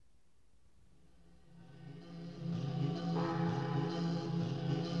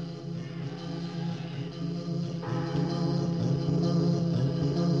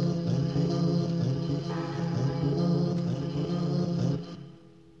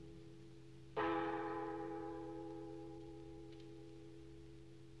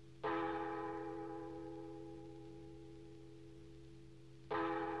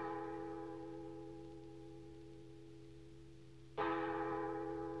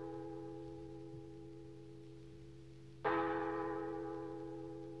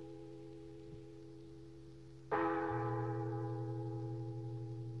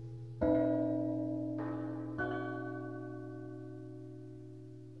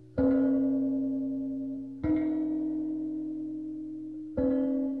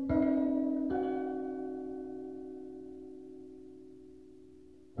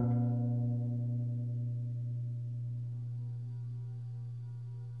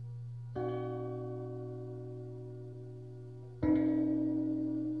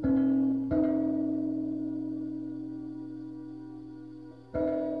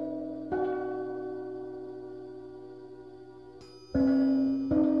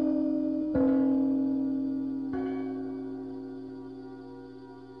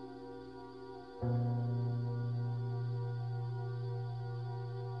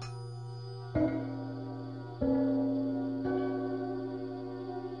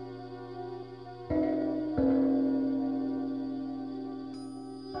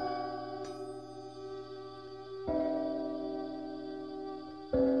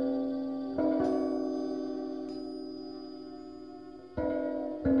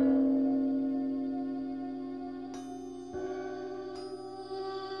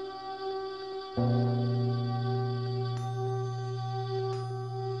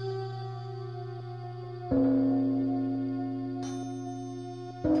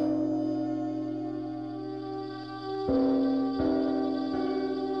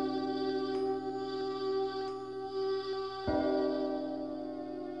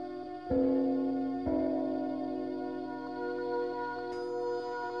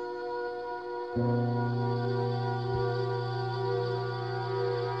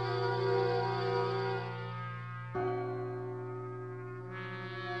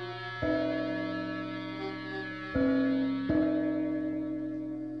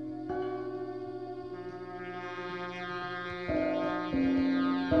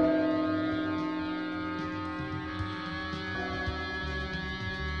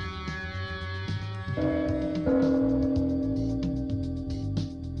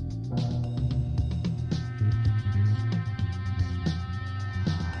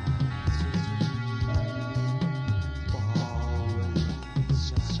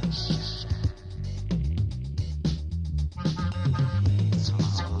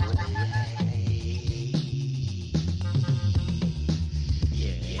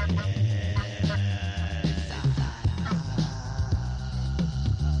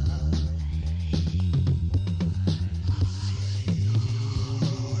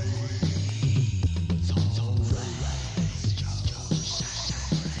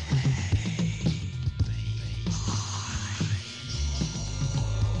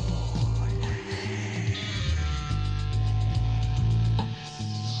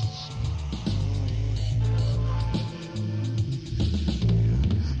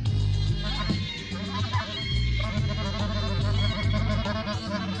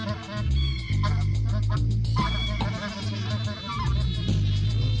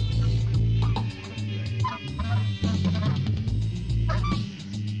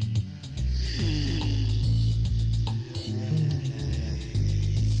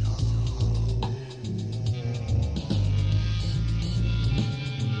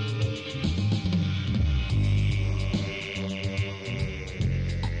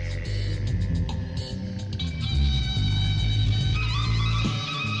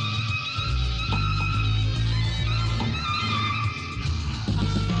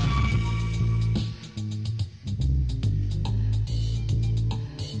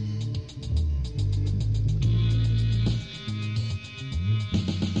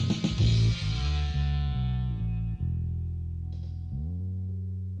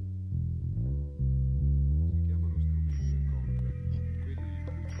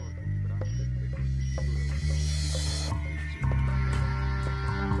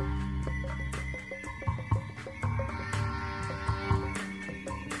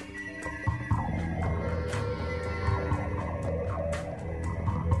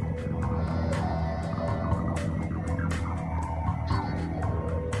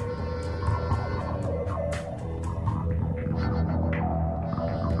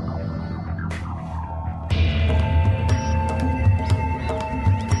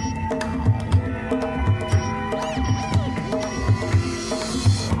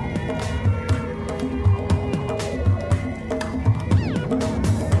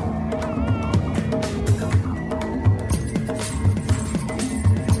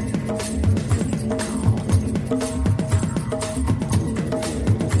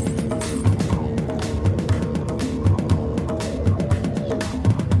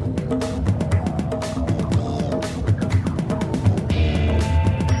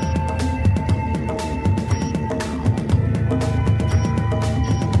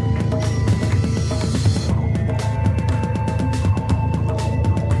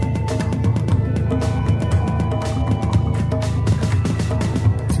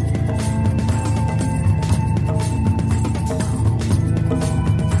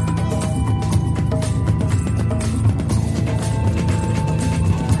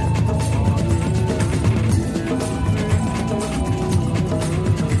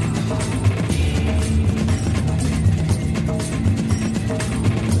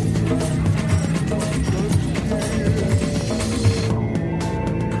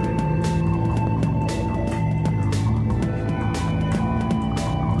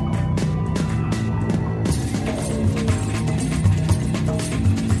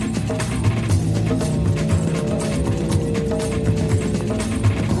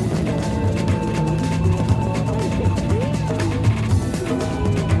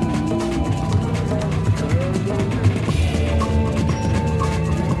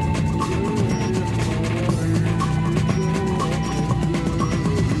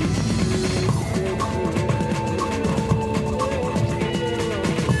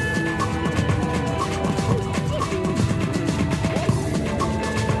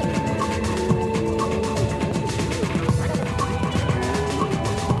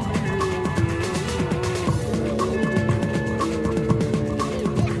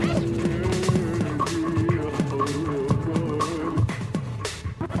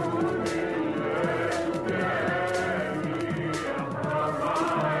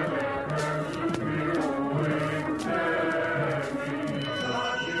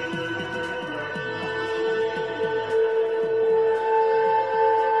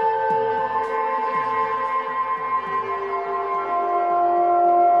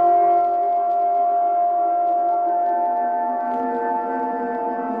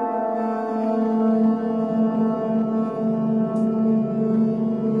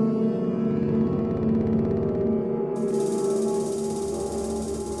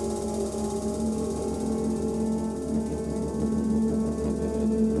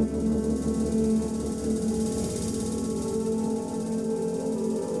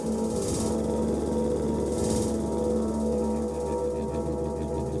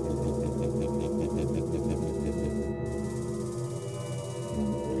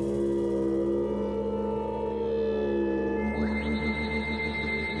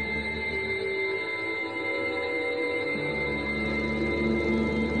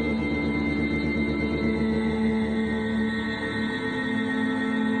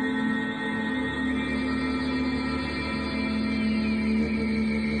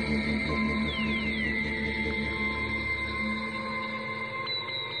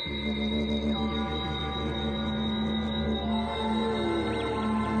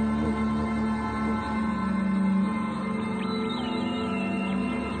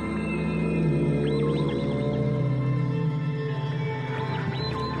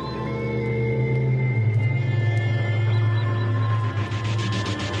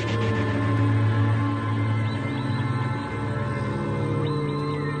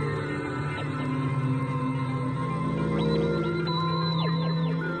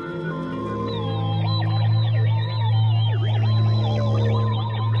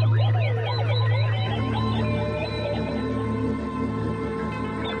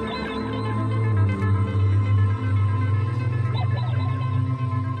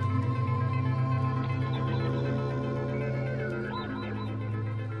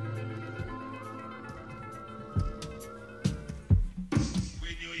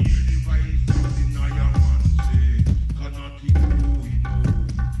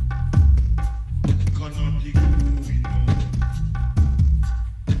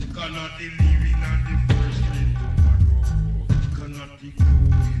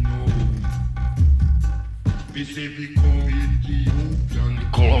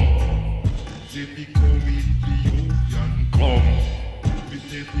say become Ethiopian, come. We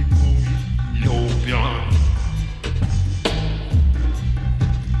say become Ethiopian.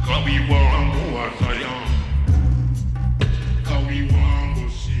 Cause we want more Zion. Cause we want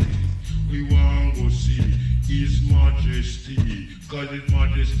go see His Majesty. Cause His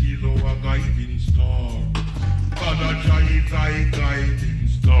Majesty is our guiding star. Cause Jah is thy guiding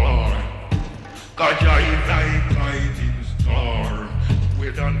star. Cause Jah is thy guiding star.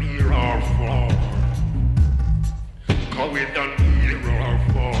 Whether near or far. Cause whether near or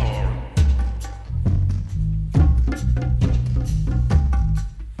far.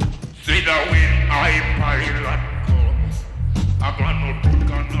 Say that when I pilot come, I'm gonna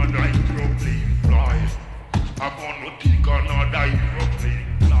take another aeroplane flight. I'm gonna take another aeroplane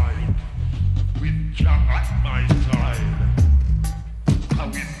flight. With Jah at my side.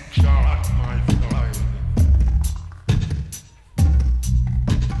 With Jah at my side.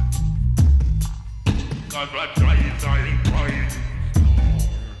 Cause I try to find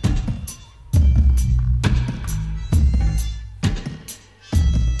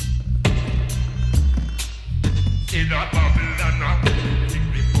in a Babylon, in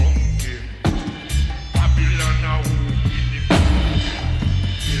the pumpkin. Babylon, in the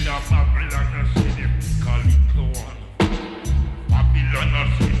in a Babylon, see him calico one. Babylon,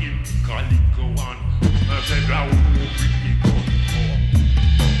 see him calico one. I said, I will bring the gun come.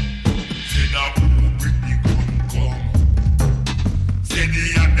 Said, I will bring the gun come. Said, the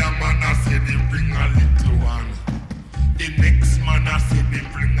other man, I said, he bring a little one. The next man, I said, he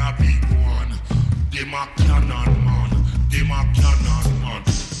bring a big one. Them a cannon man, them a cannon man,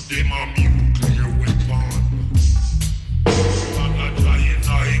 them a nuclear weapon. God a try is a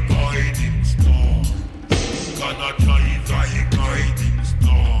guiding star. God a try is a guiding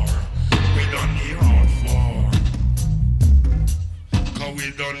star. We don't hear or far. Cause we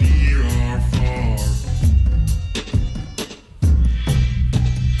don't hear or far.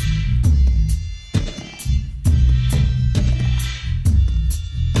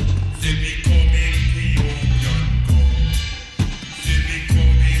 Say me come Ethiopian come. Say me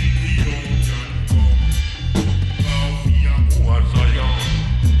come Ethiopian come. Cause we a go a Zion.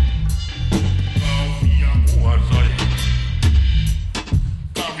 Cause we a go a Zion.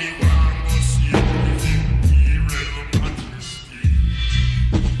 Cause we want to see His imperial majesty.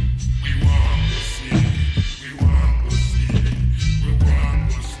 We want to see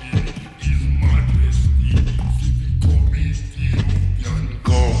His majesty. Say me come Ethiopian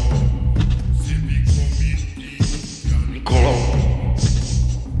come. Say me come Ethiopian come.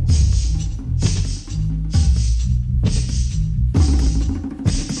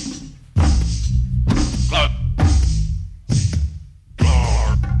 God,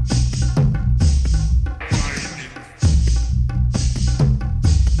 Lord, guiding.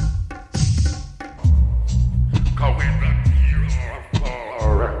 Cause we not near or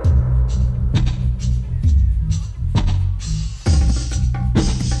far.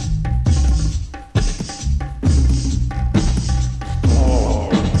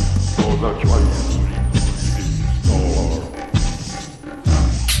 Oh, that's why you star.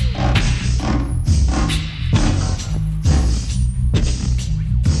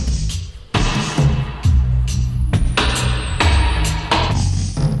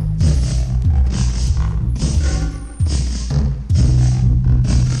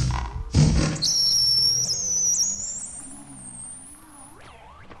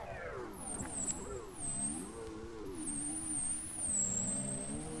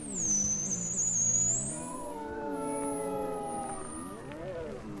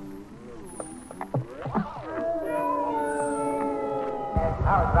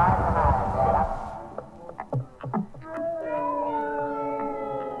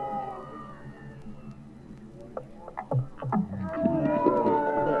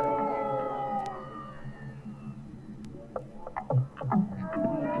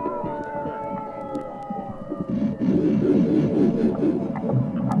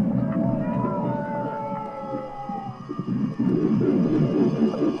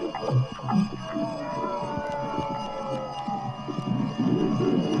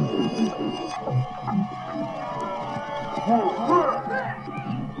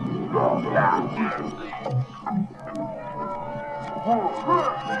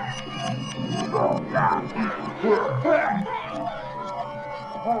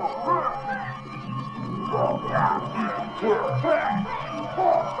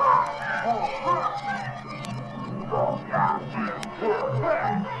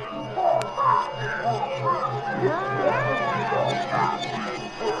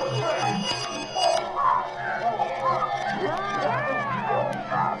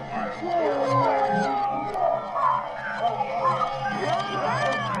 Yeah.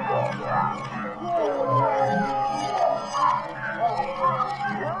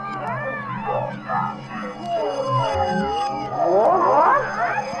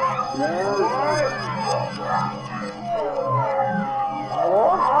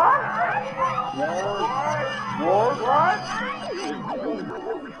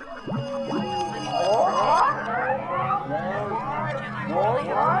 really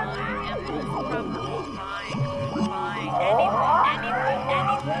have a impulse probably buying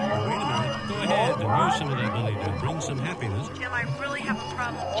anything. Wait a minute. Go ahead and use some of that money to bring some happiness. Jim, I really have a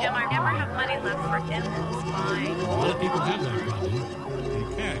problem. Jim, I never have money left for impulse buying. A lot of people have that problem. They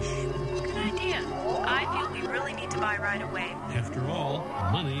cash. Good idea. I feel we really need to buy right away. After all,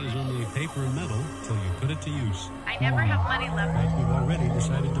 money is only paper and metal till you put it to use. I never have money left. Right, you've already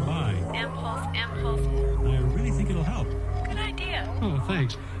decided to buy. Impulse. I really think it'll help. Good idea. Oh,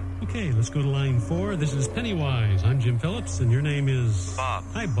 thanks. Okay, let's go to line 4. This is Pennywise. I'm Jim Phillips, and your name is... Bob.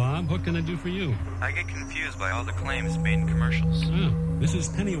 Hi, Bob. What can I do for you? I get confused by all the claims made in commercials. This is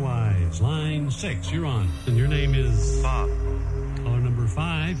Pennywise. Line 6. You're on. And your name is... Bob. Caller number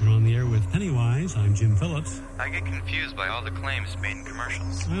 5. You're on the air with Pennywise. I'm Jim Phillips. I get confused by all the claims made in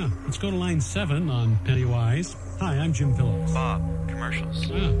commercials. Let's go to line 7 on Pennywise. Hi, I'm Jim Phillips. Bob. Commercials.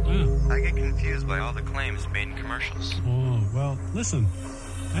 I get confused by all the claims made in commercials. Oh, well, listen.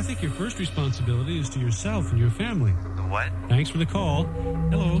 I think your first responsibility is to yourself and your family. The what? Thanks for the call.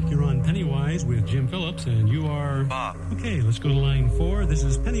 Hello, you're on Pennywise with Jim Phillips, and you are... Bob. Okay, let's go to line 4. This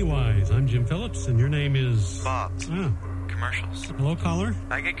is Pennywise. I'm Jim Phillips, and your name is... Bob. Commercials. Hello, caller?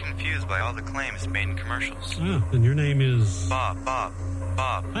 I get confused by all the claims made in commercials. And your name is... Bob.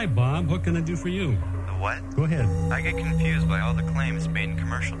 Hi, Bob. What can I do for you? The what? Go ahead. I get confused by all the claims made in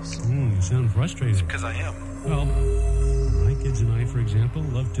commercials. You sound frustrated. Because I am. Well, my kids and I, for example,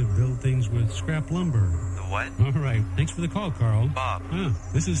 love to build things with scrap lumber. The what? All right. Thanks for the call, Carl. Bob.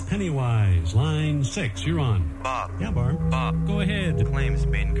 This is Pennywise. Line 6. You're on. Bob. Yeah, Barb. Bob. Go ahead. Claims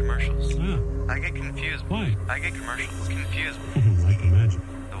made in commercials. Ah. I get confused. Why? I get commercials confused. I can imagine.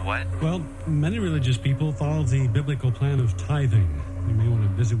 The what? Well, many religious people follow the biblical plan of tithing. You may want to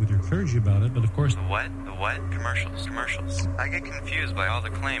visit with your clergy about it, but of course... The what? The what? Commercials. I get confused by all the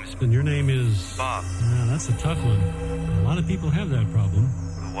claims. And your name is... Bob. That's a tough one. A lot of people have that problem.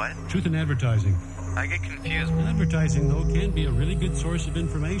 The what? Truth in advertising. I get confused. Advertising, though, can be a really good source of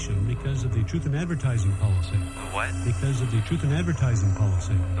information because of the truth in advertising policy. The what? Because of the truth in advertising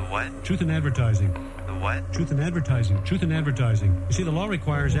policy. The what? Truth in advertising. The what? Truth in advertising. Truth in advertising. You see, the law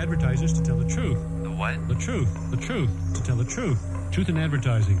requires advertisers to tell the truth. The what? The truth. The truth. To tell the truth. Truth in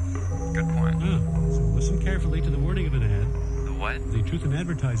advertising. Good point. So listen carefully to the wording of an ad. The what? The truth in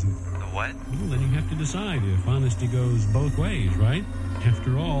advertising. The what? Well, then you have to decide if honesty goes both ways, right?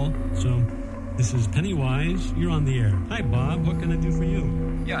 After all, so this is Pennywise. You're on the air. Hi, Bob. What can I do for you?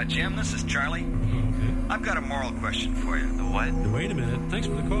 Yeah, Jim, this is Charlie. Okay. I've got a moral question for you. The what? Wait a minute. Thanks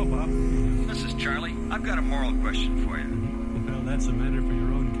for the call, Bob. This is Charlie. I've got a moral question for you. Well, that's a matter for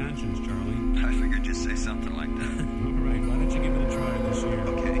your own conscience, Charlie. I figured you'd say something like that. All right. Why don't you give it a try this year?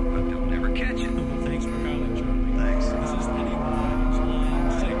 Okay, but they'll never catch it. Well, thanks for calling, Charlie. Thanks. This is Pennywise.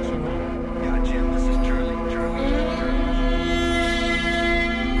 Line 6. You're on. Yeah, Jim, this is Charlie.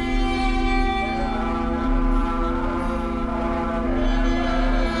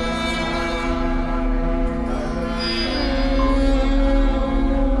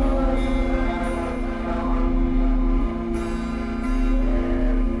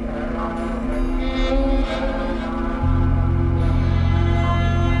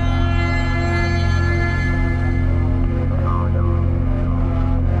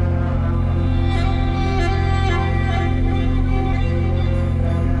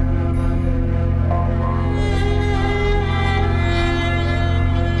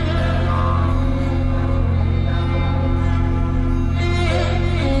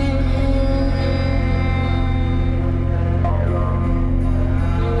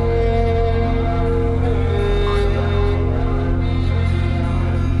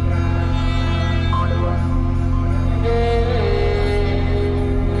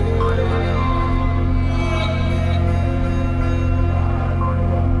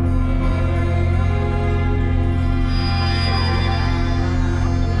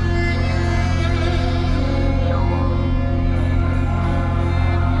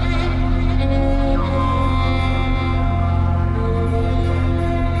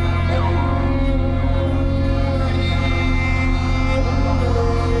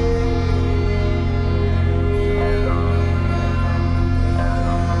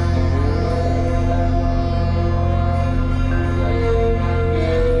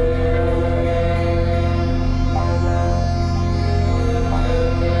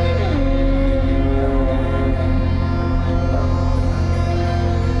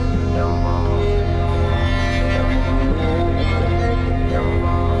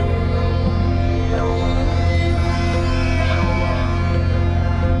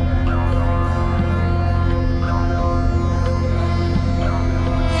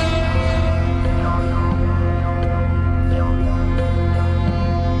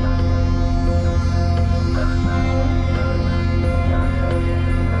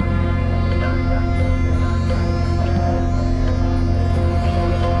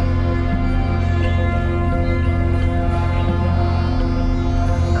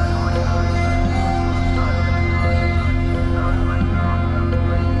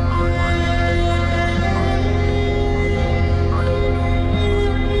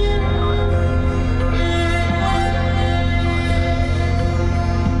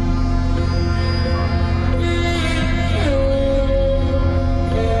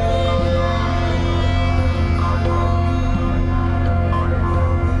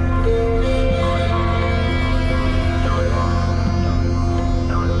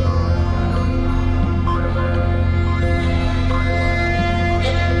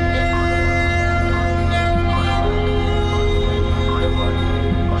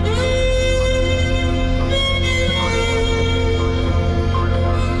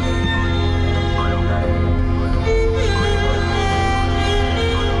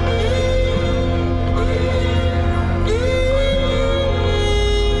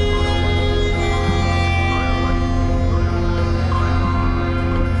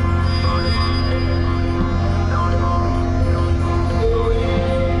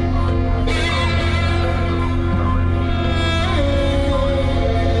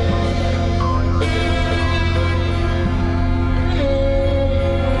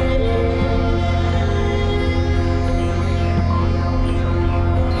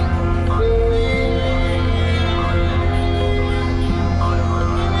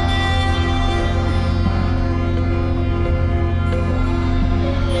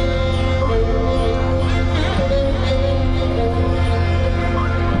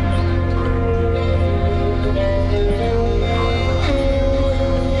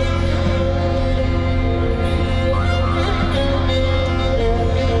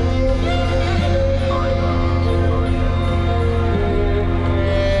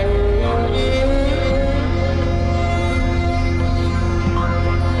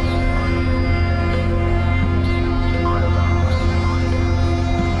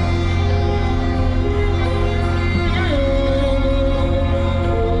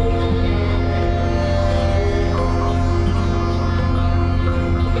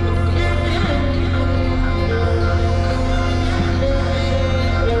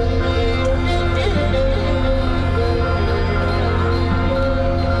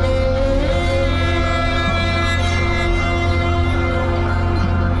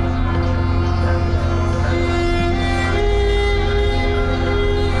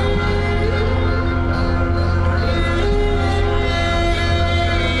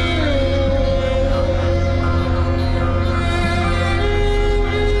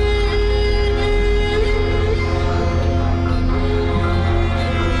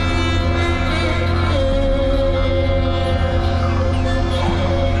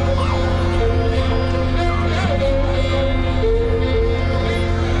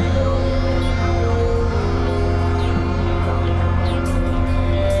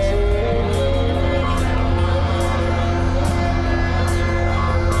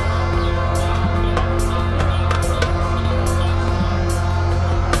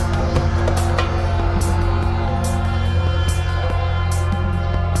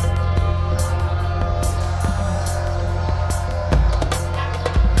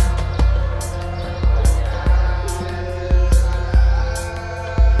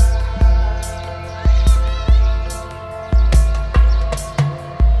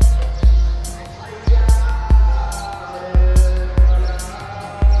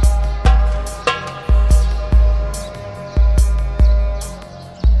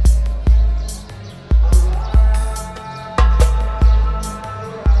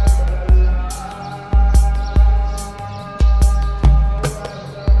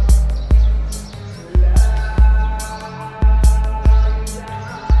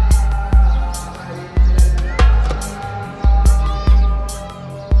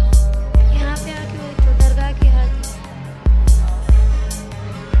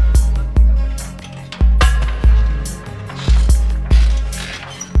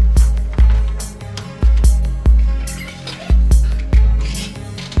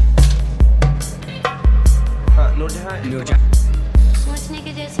 सोचने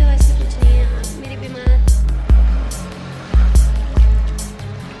के जैसे वैसे कुछ नहीं है मेरी बीमार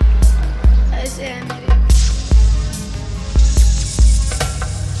ऐसे है मेरी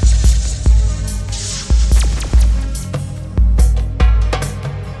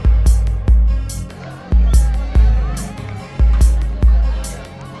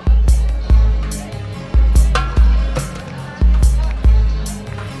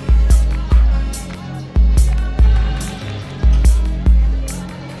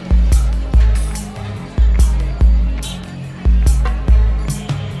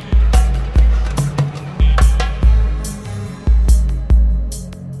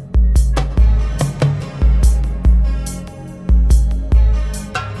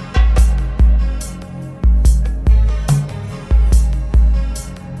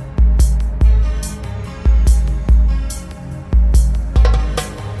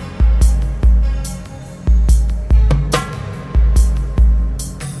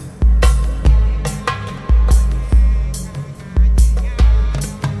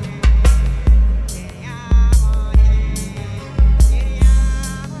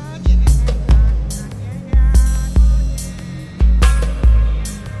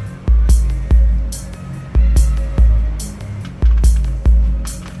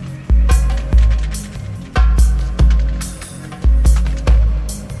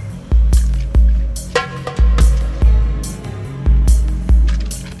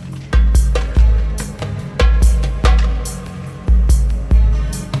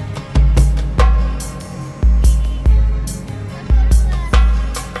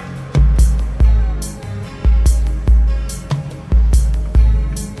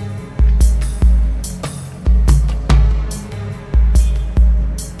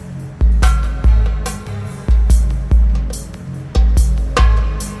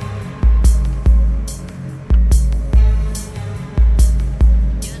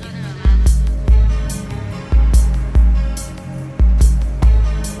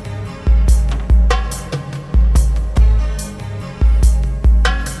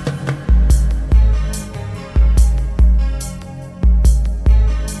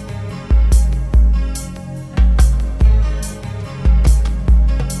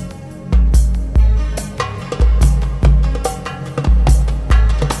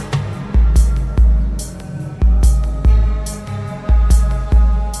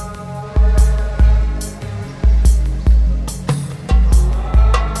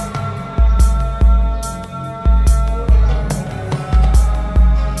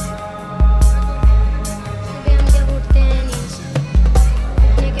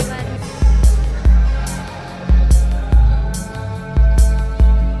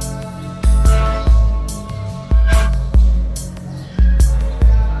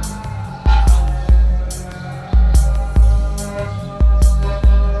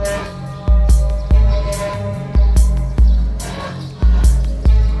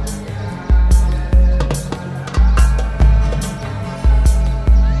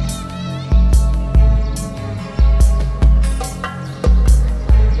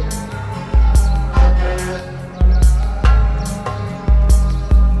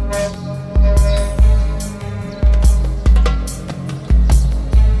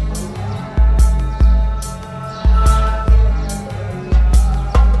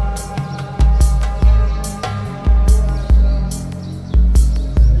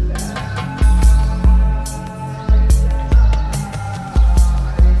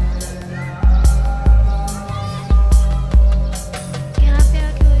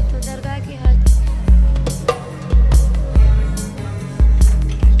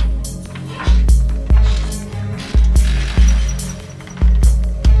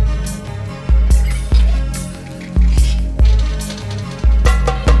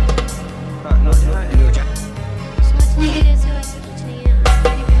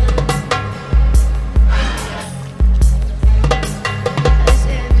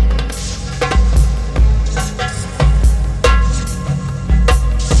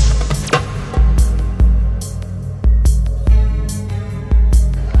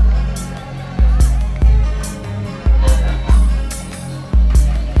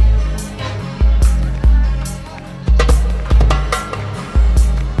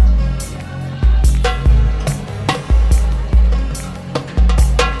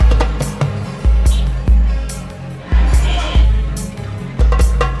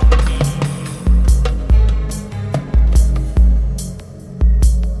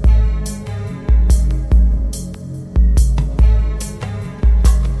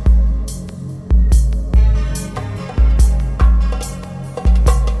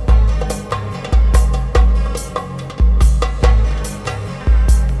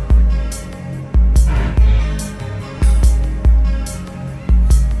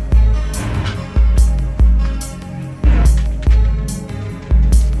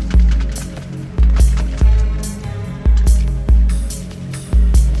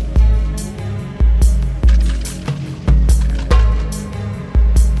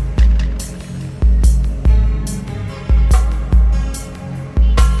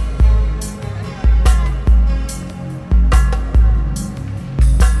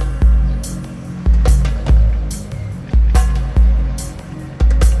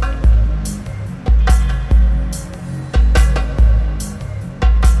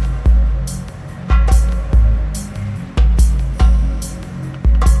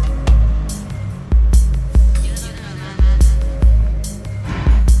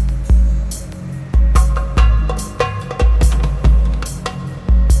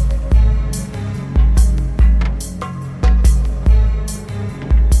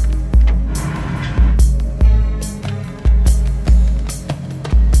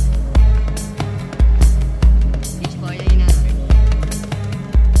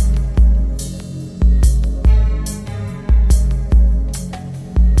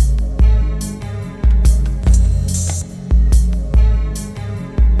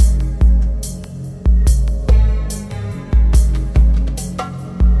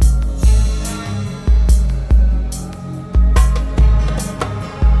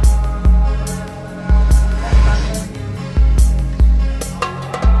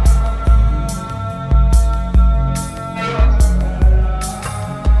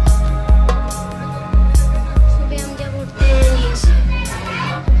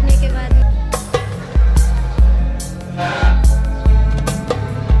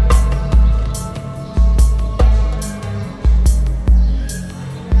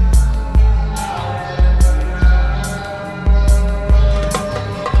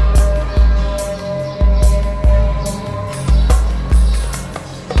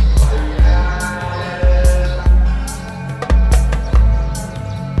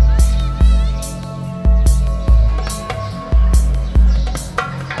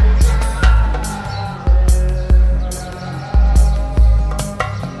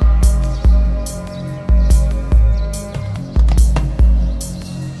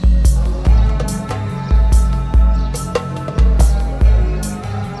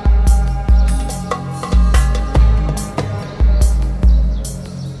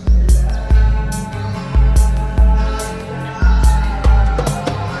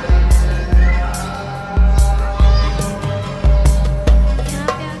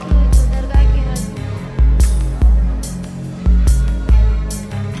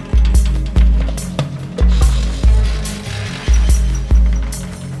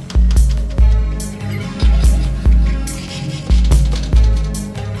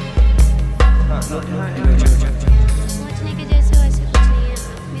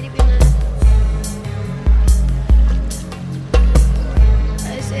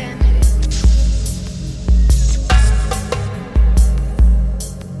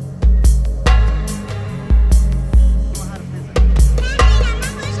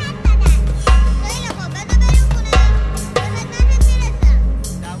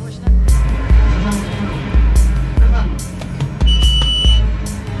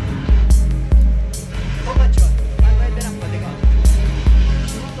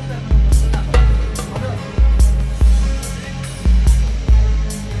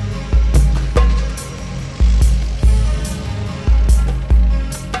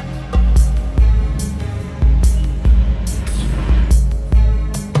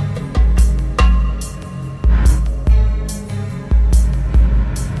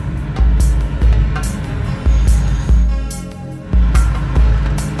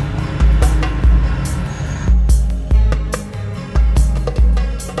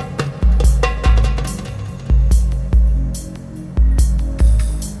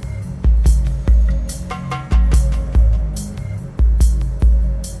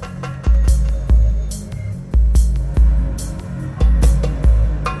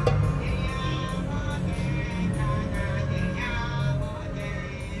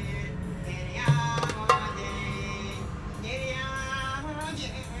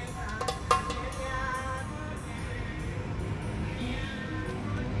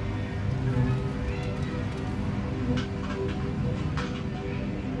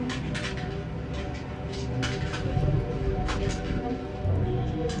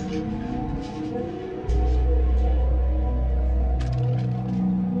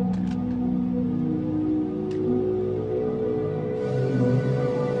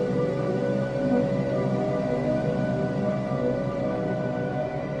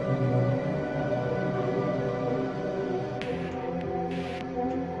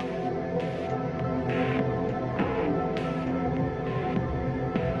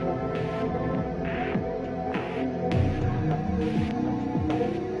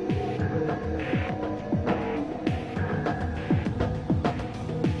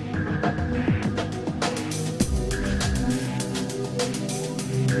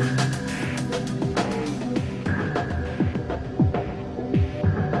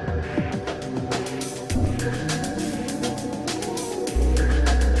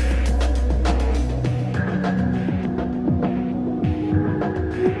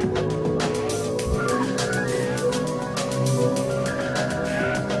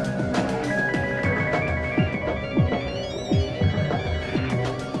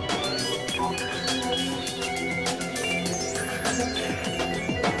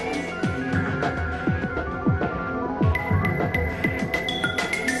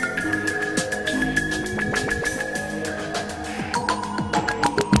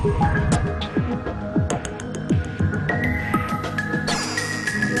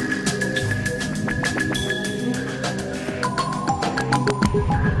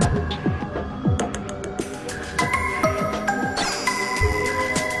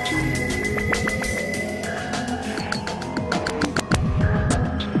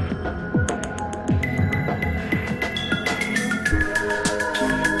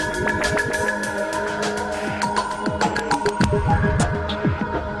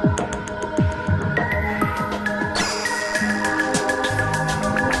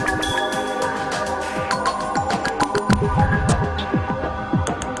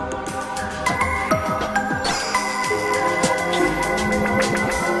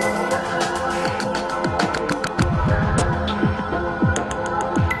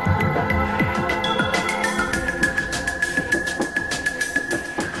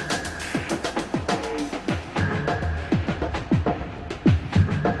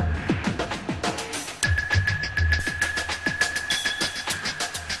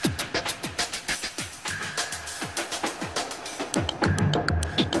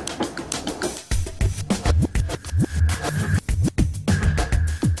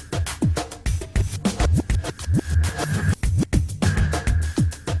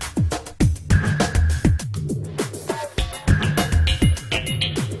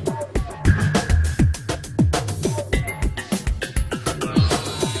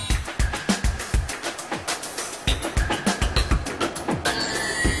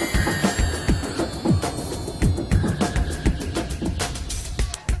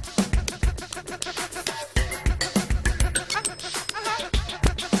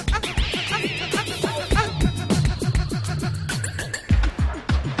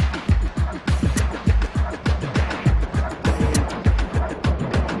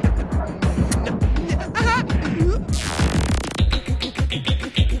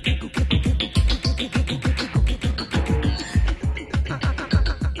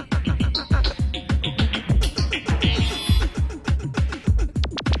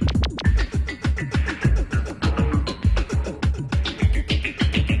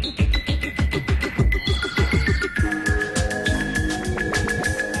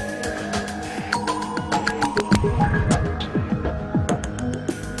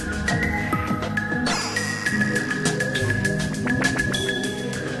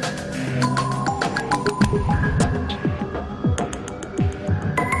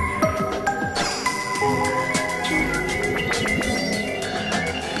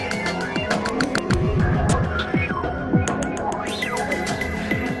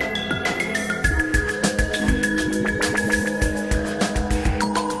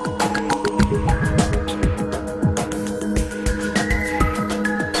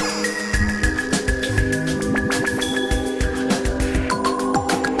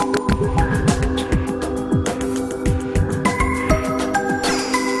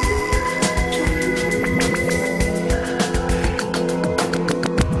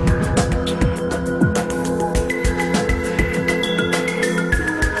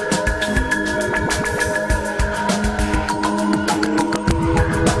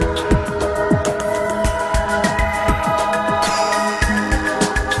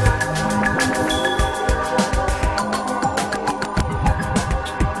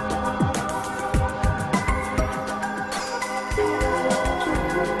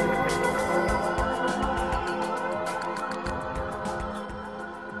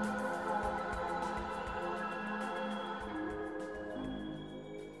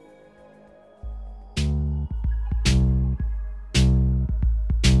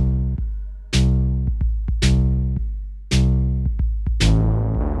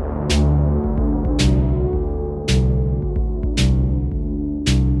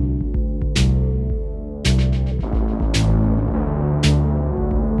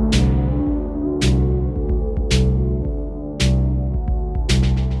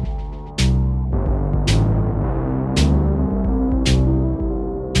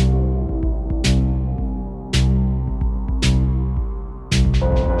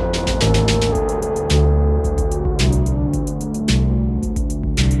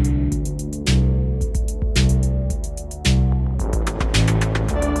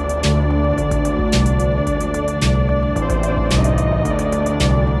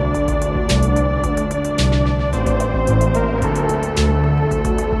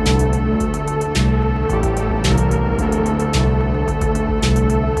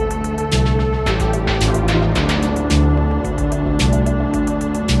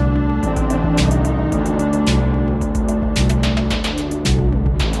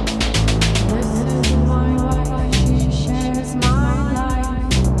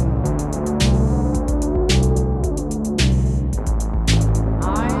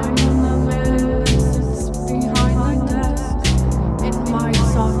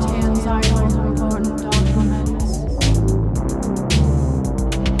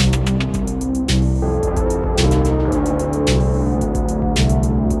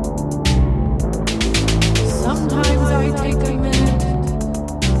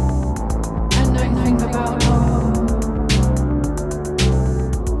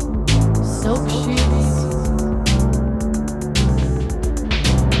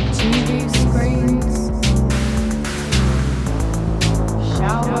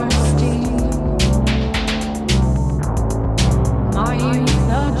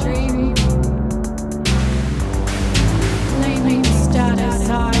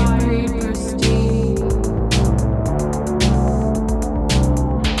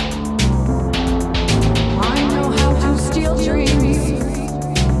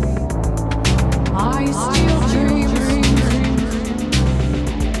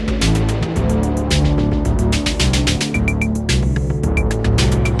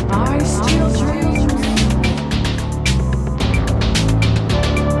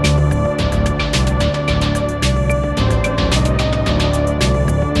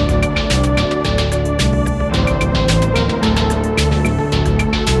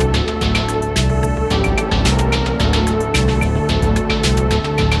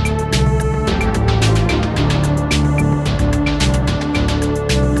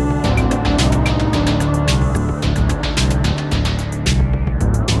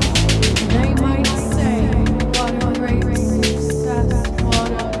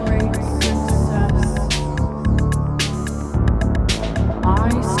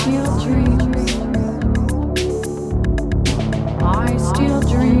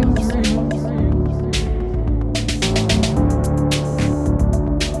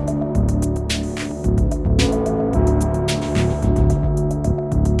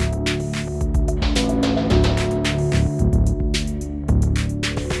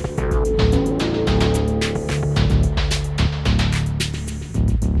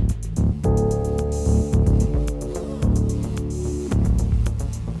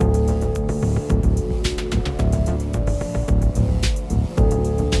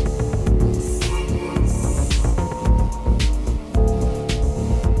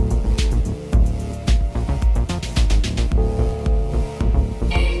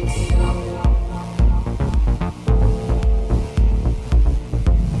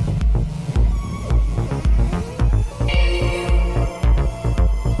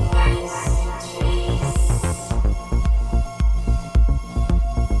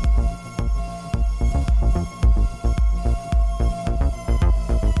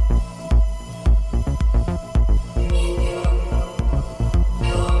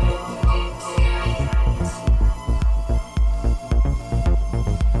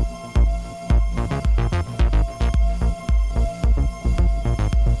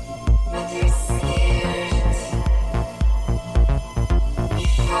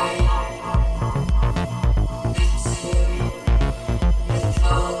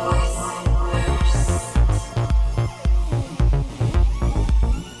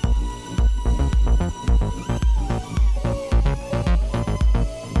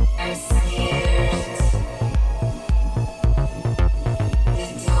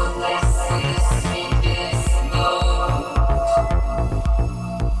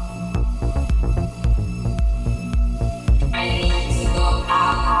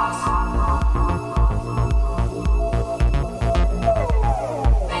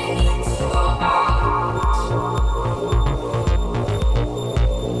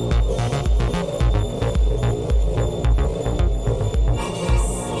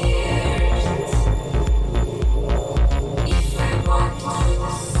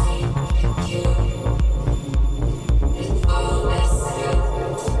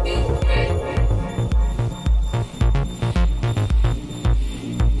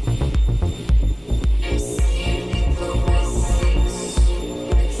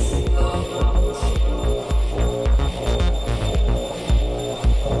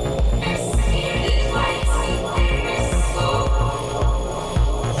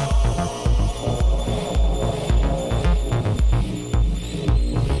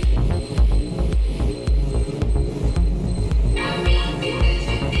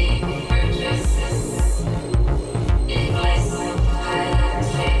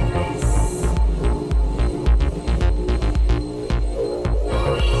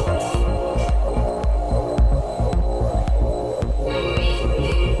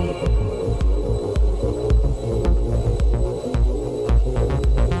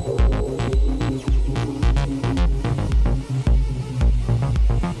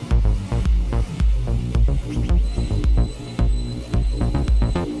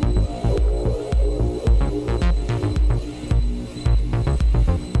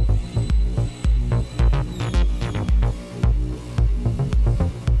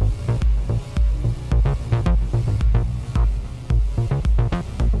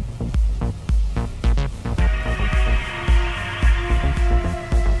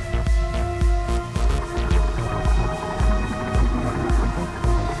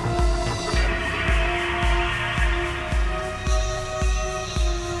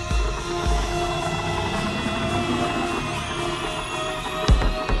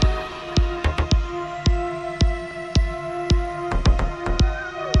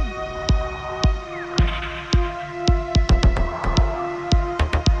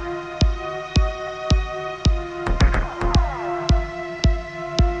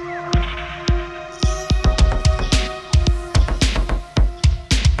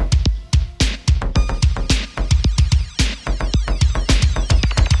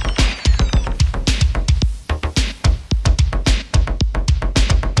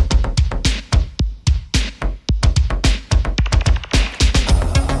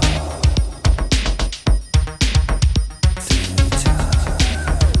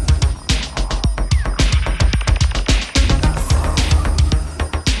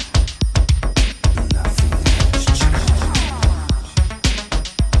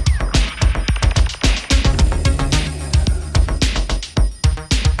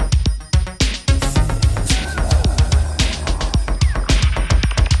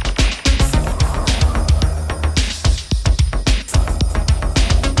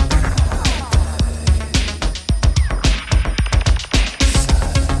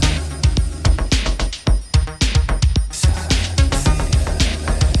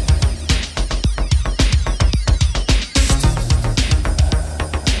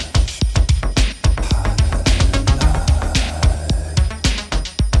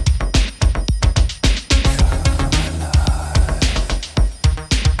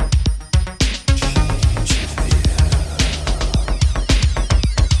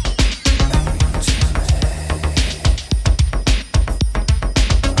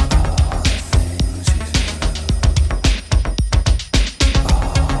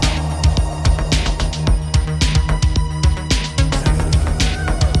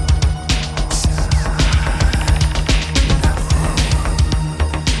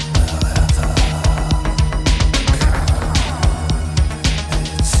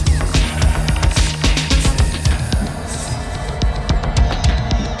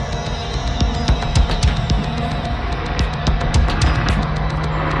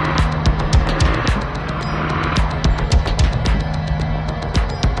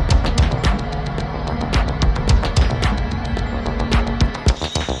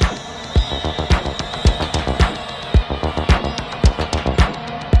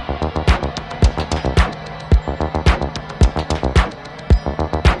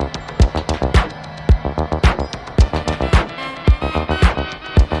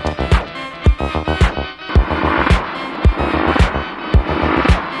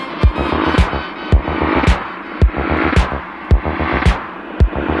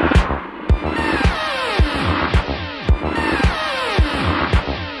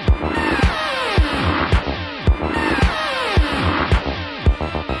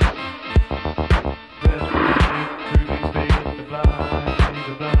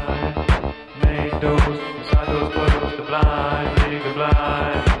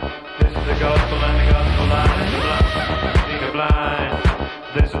This is the gospel and the gospel line. The blind leading the blind.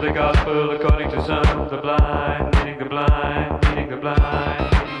 This is the gospel according to some. The blind leading the blind, leading the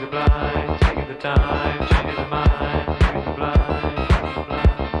blind, leading the blind, taking the time, changing the mind, leading the blind.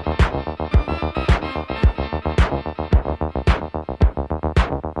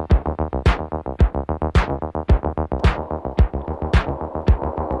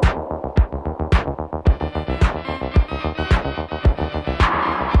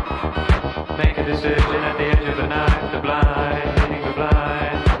 Make a decision at the edge of the night. The blind leading the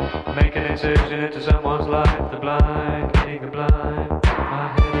blind. Make an incision into someone's life. The blind leading the blind. My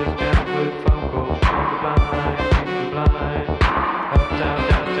head is jammed with phone calls from the blind leading the blind. Up, down,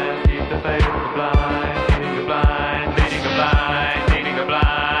 keep the faith. The blind leading the blind, leading the blind, leading the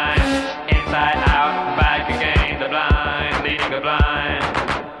blind. Inside out, back again. The blind leading the blind.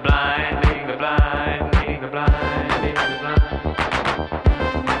 Blind leading the blind, leading the blind, leading the blind.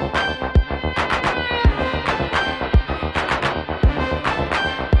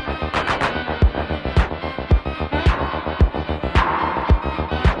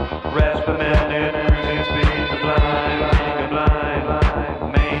 Rest per minute, breathing speed, the blind, leading the blind.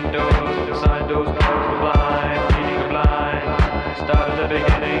 Main doors, the side doors, close the blind, leading the blind. Start at the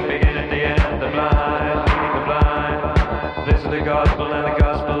beginning, begin at the end, the blind, leading the blind. This is the gospel and the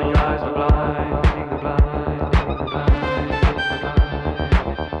gospel lies, the blind, leading the blind, leading the blind, leading the blind.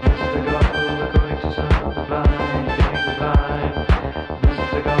 This is the gospel according to some, the blind, leading the blind. This is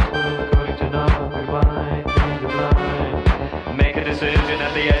the gospel according to none, the blind, leading the blind. Make a decision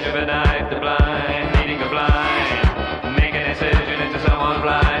at the edge of a night, the blind, leading the blind. Make a decision into someone's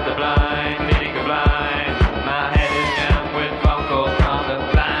life, the blind, leading the blind. My head is jammed with phone calls from the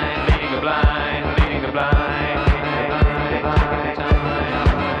blind, leading the blind, leading the blind, leading the blind, taking the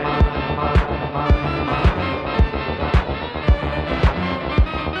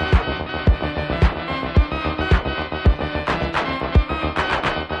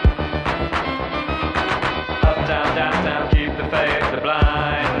down, keep the faith, the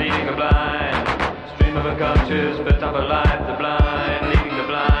blind, leading the blind. Stream of unconscious, but of a life, the blind, leading the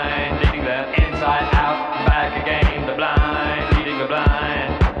blind, leading them inside out, back again, the blind, leading the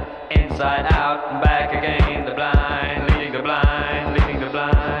blind. Inside out, back again, the blind, leading the blind, leading the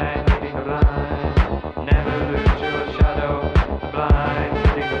blind, leading the blind. Never lose your shadow, the blind,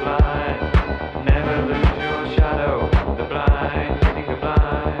 leading the blind. Never lose your shadow, the blind, leading the blind.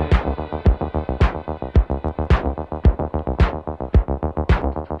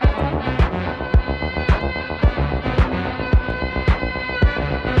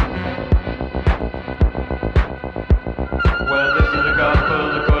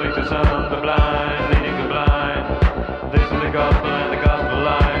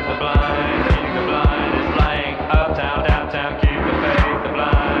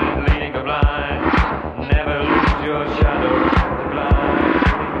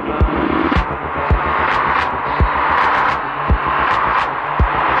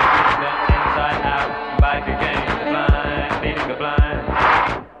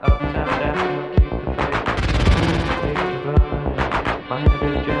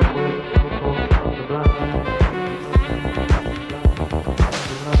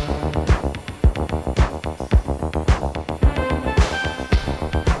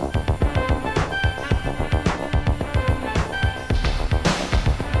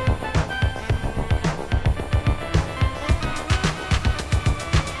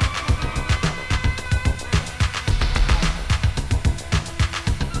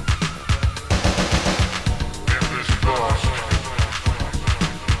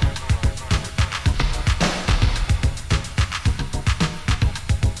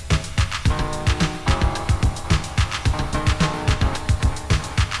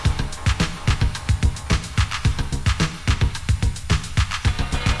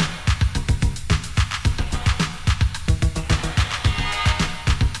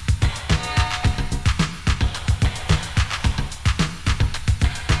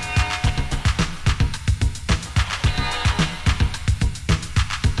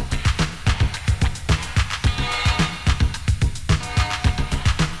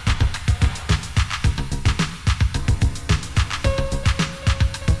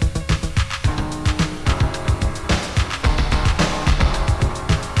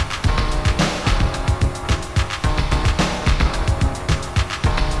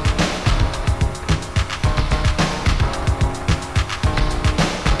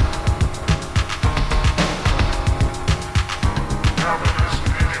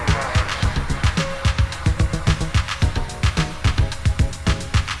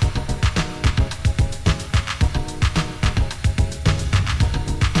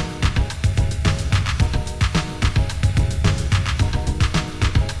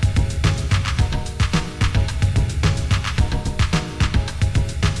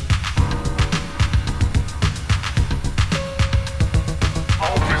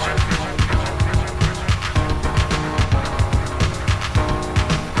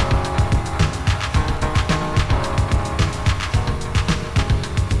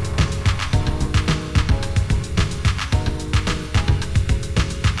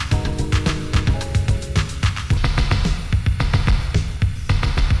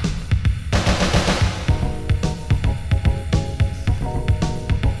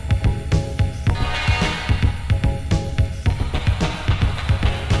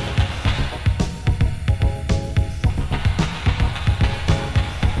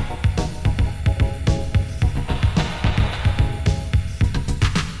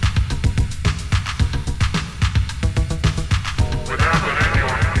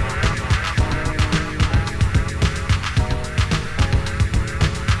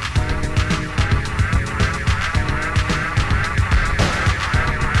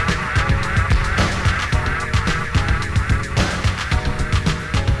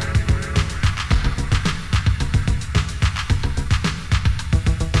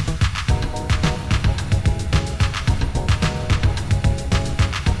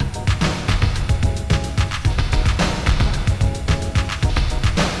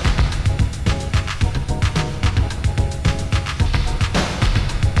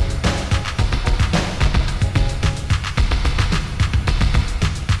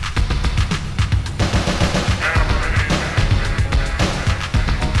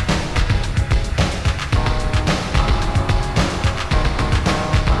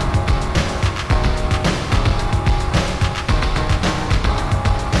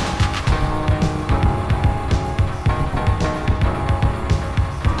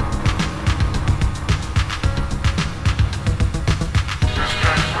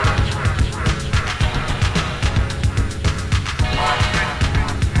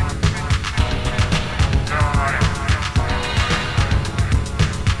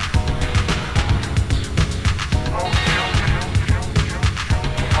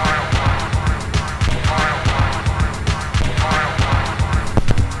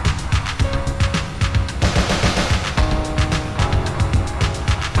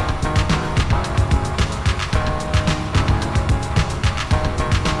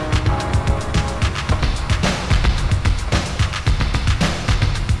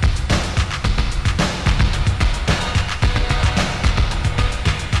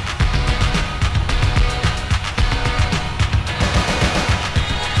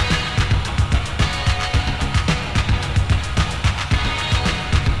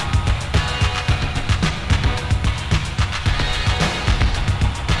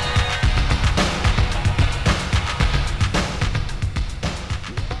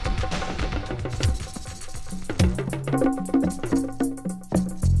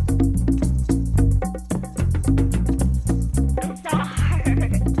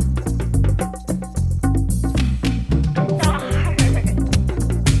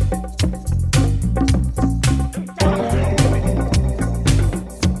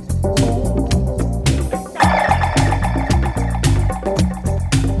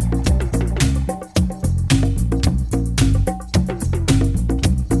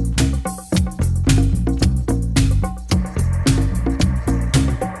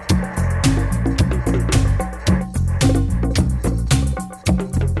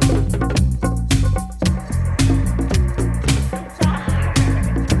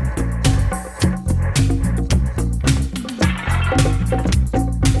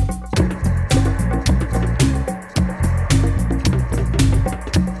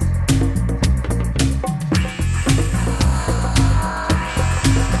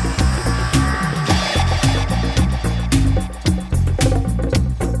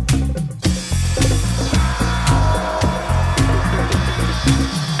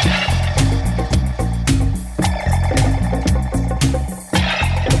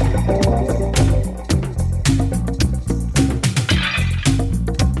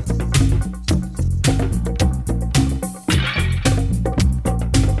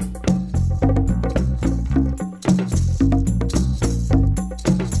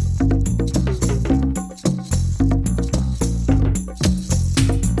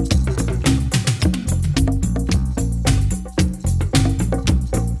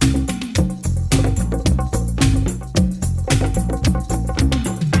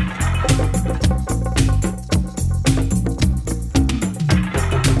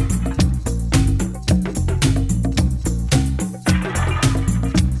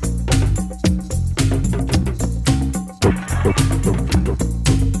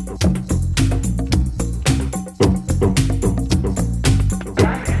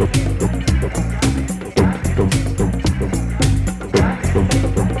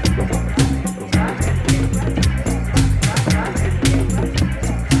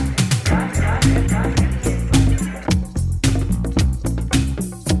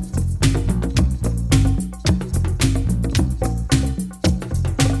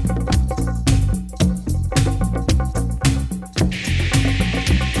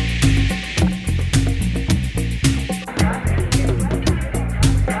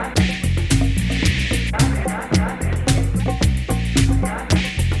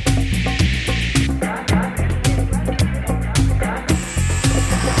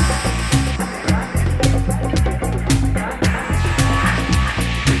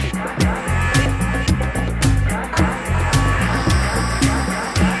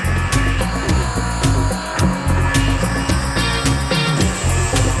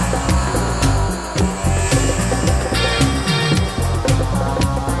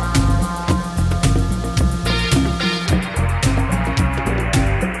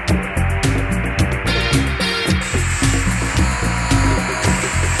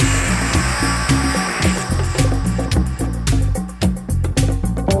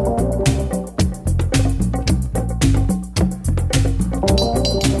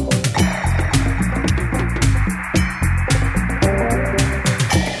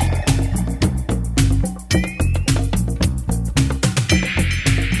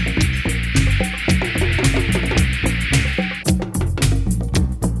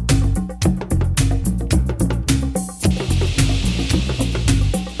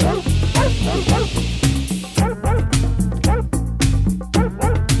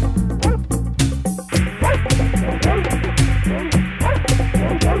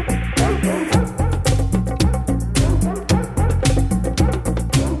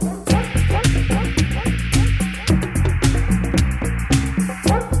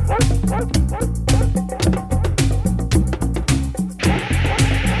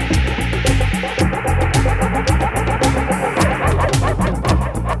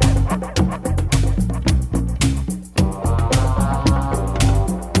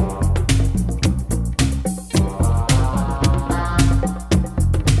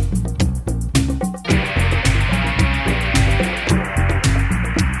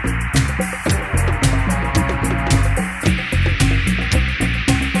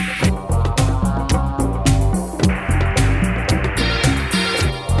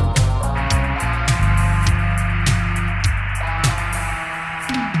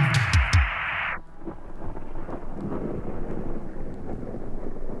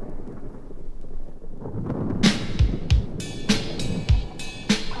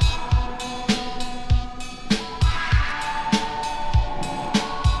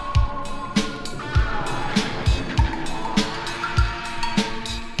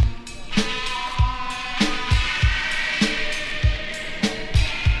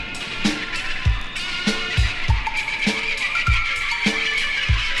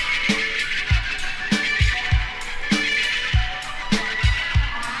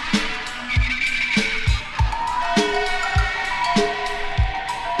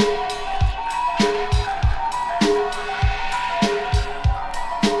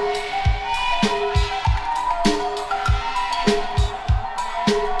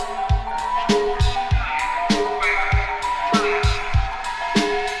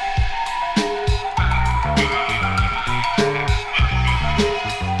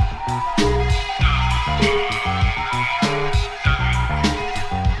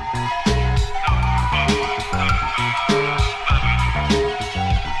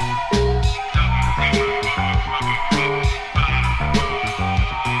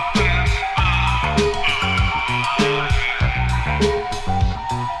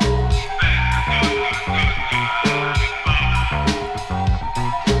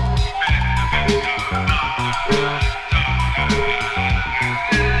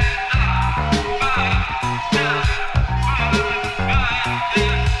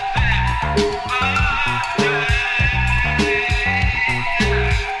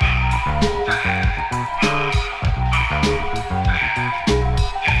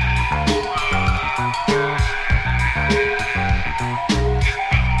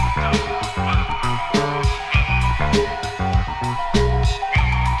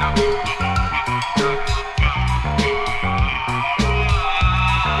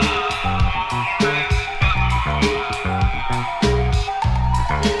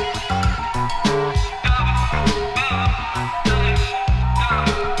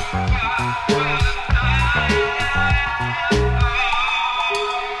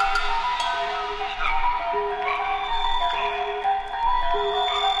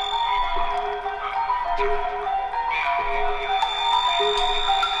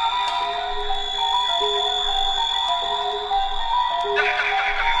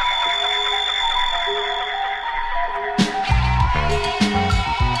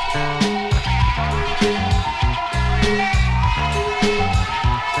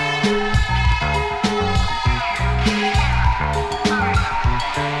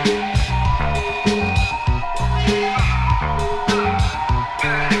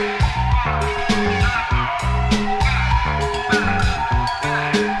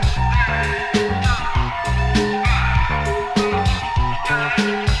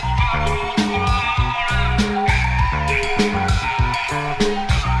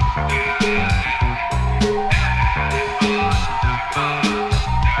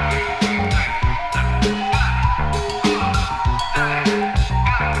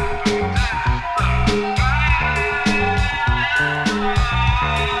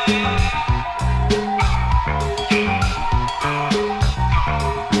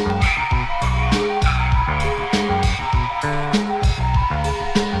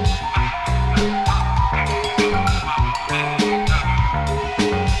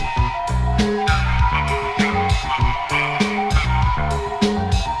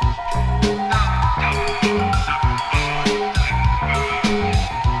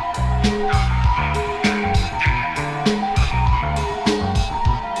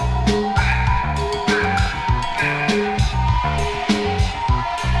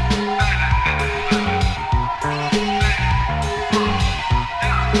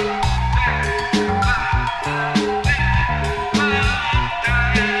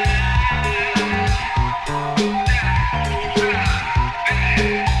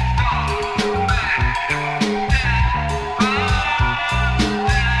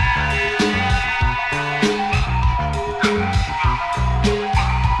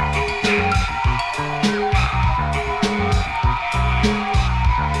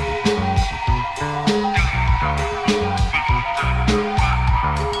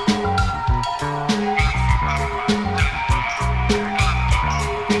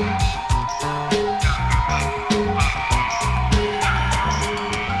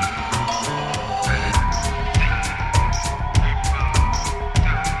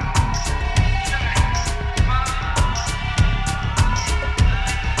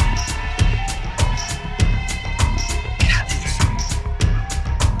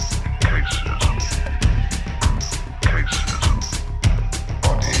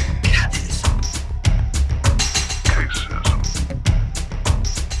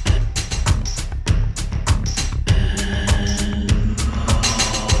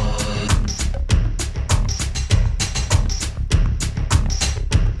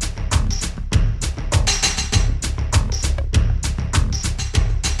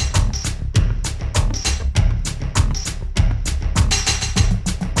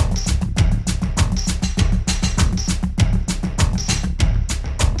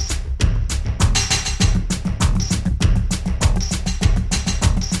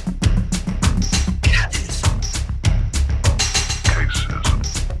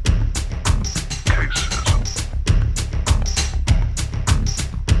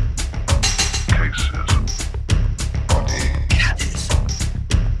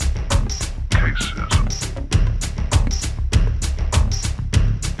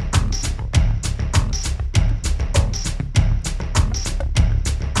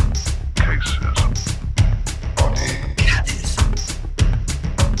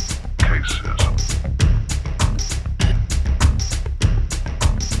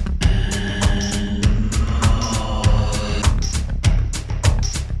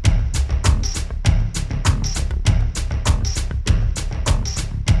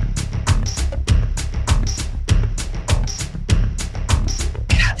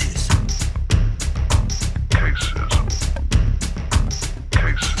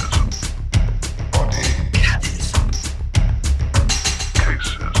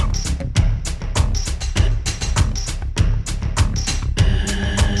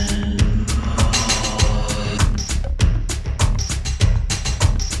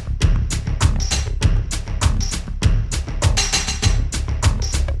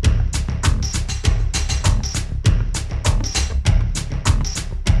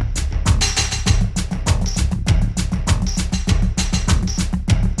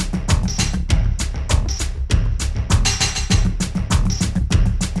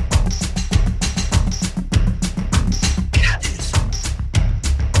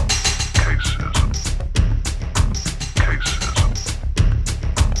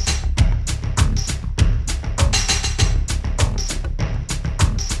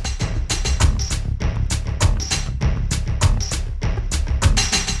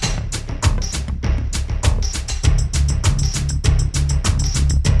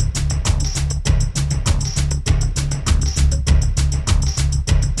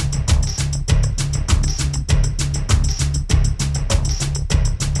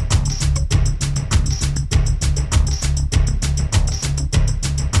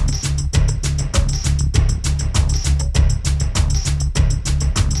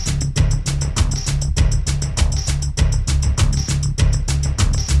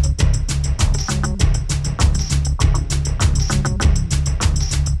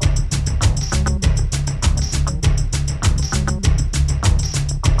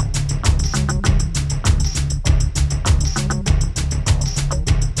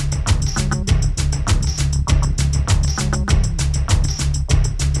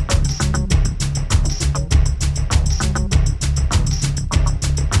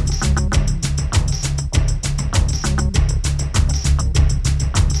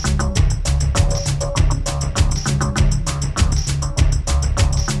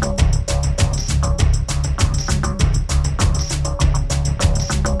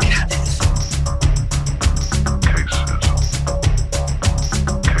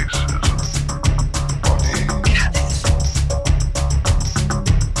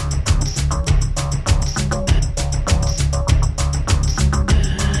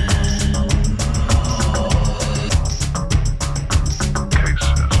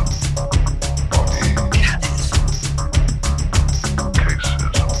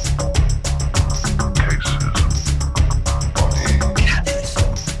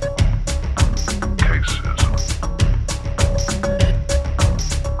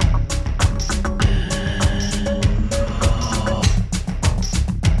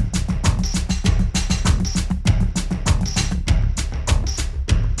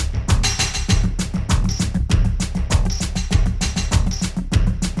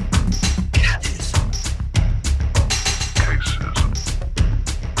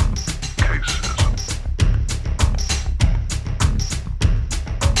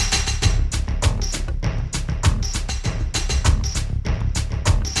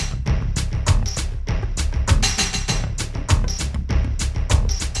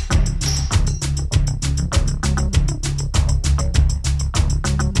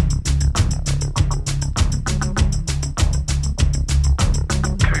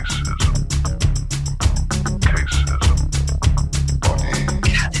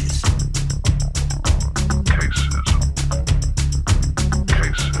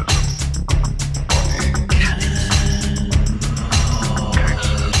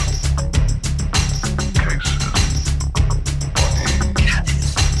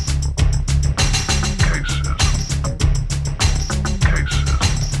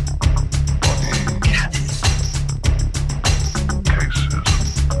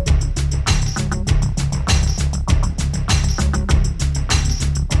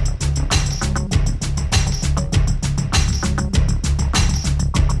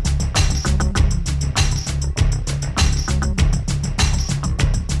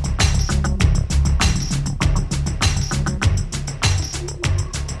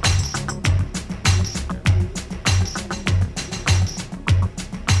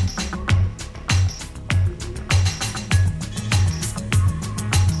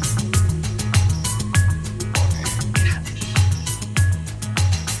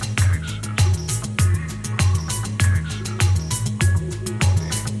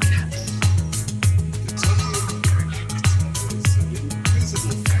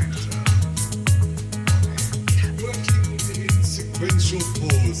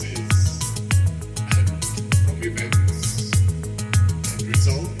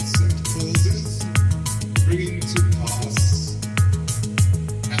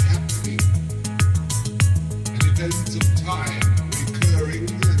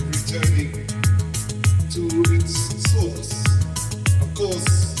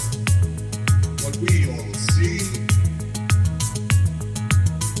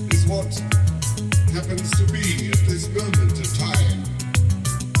 what happens to be at this moment of time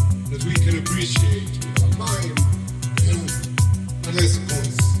that we can appreciate with our mind, unless, of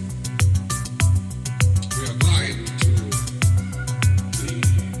course, we are blind to the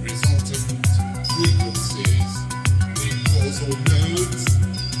resultant frequencies, the causal nodes,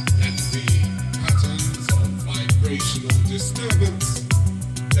 and the patterns of vibrational disturbance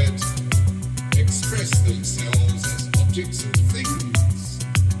that express themselves as objects and things,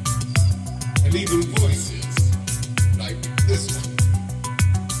 and even voices like this one,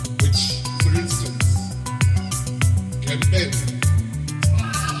 which, for instance, can bend.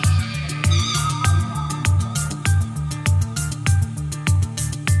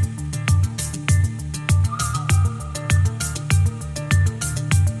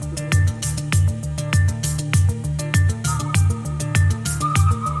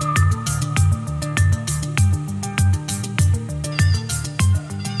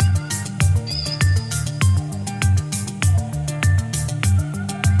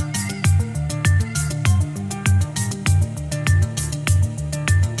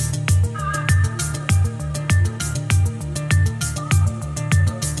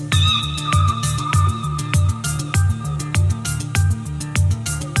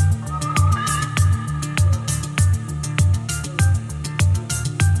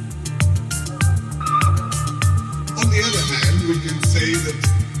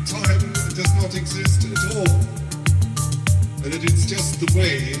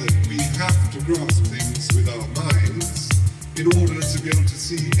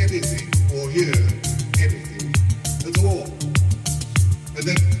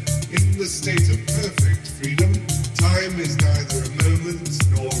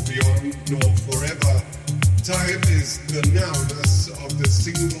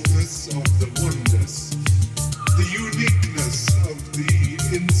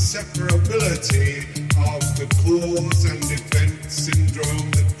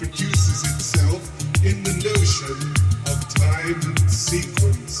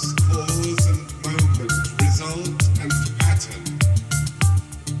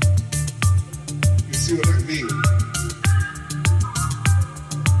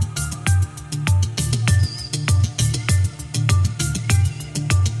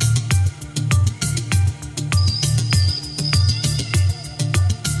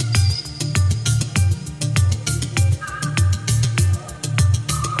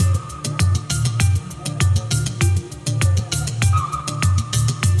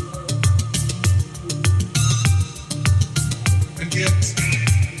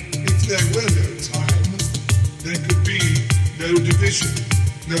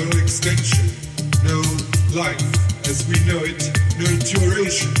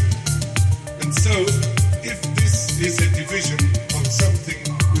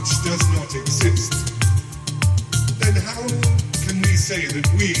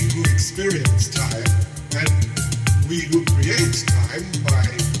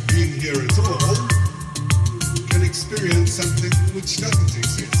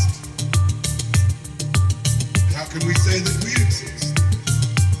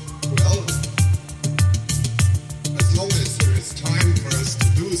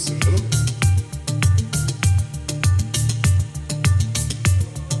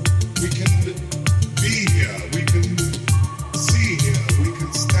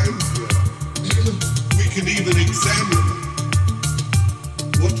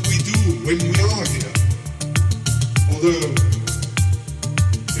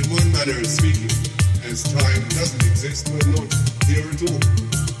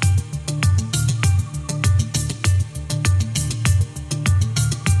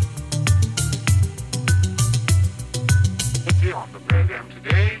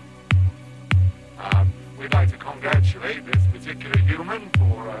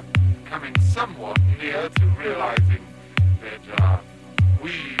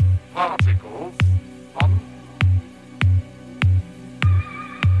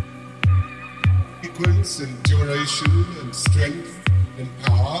 And duration and strength and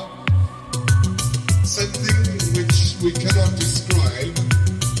power, something which we cannot describe,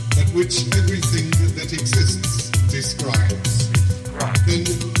 but which everything that exists describes. Then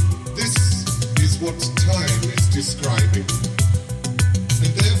this is what time is describing.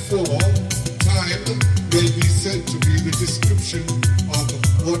 And therefore, time may be said to be the description of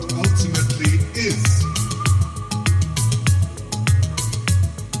what ultimately is.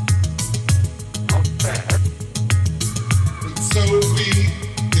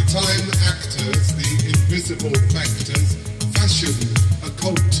 Time actors, the invisible factors, fashion a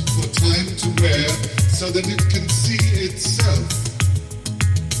coat for time to wear so that it can see itself.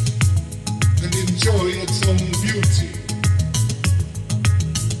 enjoy its own beauty.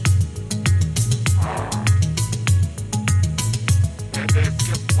 And there's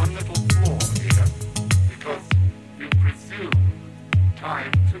just one little flaw here, because you presume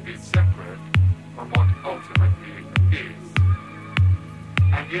time to be separate from what ultimately is.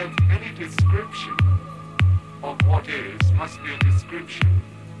 And yet any description of what is must be a description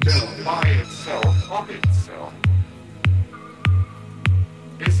by itself, of itself.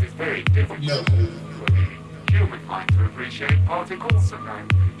 This is very difficult for the human mind to appreciate particles, and I'm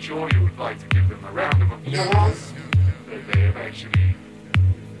sure you would like to give them a round of applause that they have actually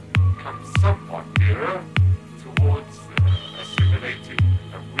come somewhat nearer towards assimilating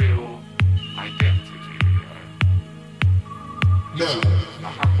a real identity. A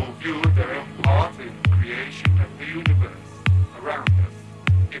humble view of their own part in creation of the universe around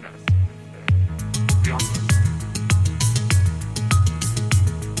us, in us, beyond us.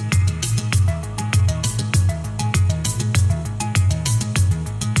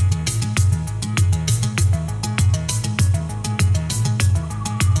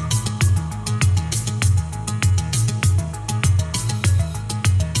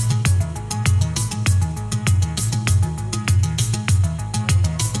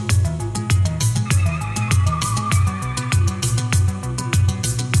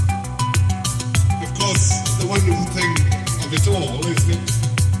 It all is that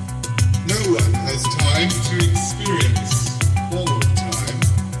no one has time to experience all of time.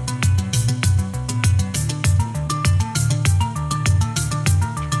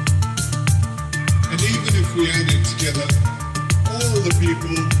 And even if we added together all the people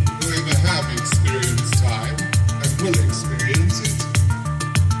who ever have experienced time and will experience it,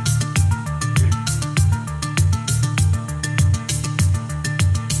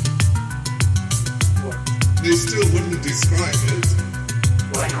 they still wouldn't describe it.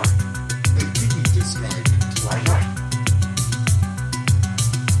 Why not? They couldn't describe it. Why not?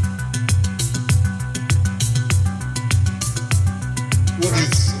 What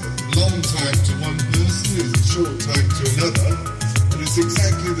is a long time to one person is a short time to another, and it's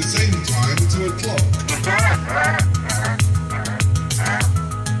exactly the same time to a clock.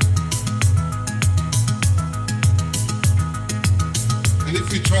 And if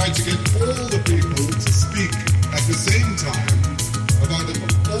we tried to get all the people to speak at the same time about it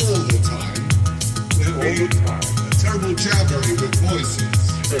all the time, there would be a terrible jabbering with voices.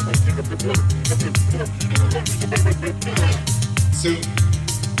 So,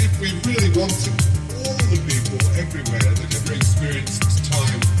 if we really wanted all the people everywhere that ever experienced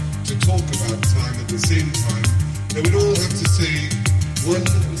time to talk about time at the same time, they would all have to say one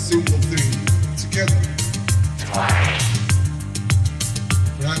single thing together.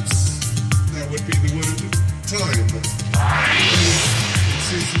 Perhaps that would be the word time, but it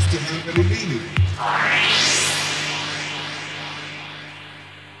ceases to have any meaning.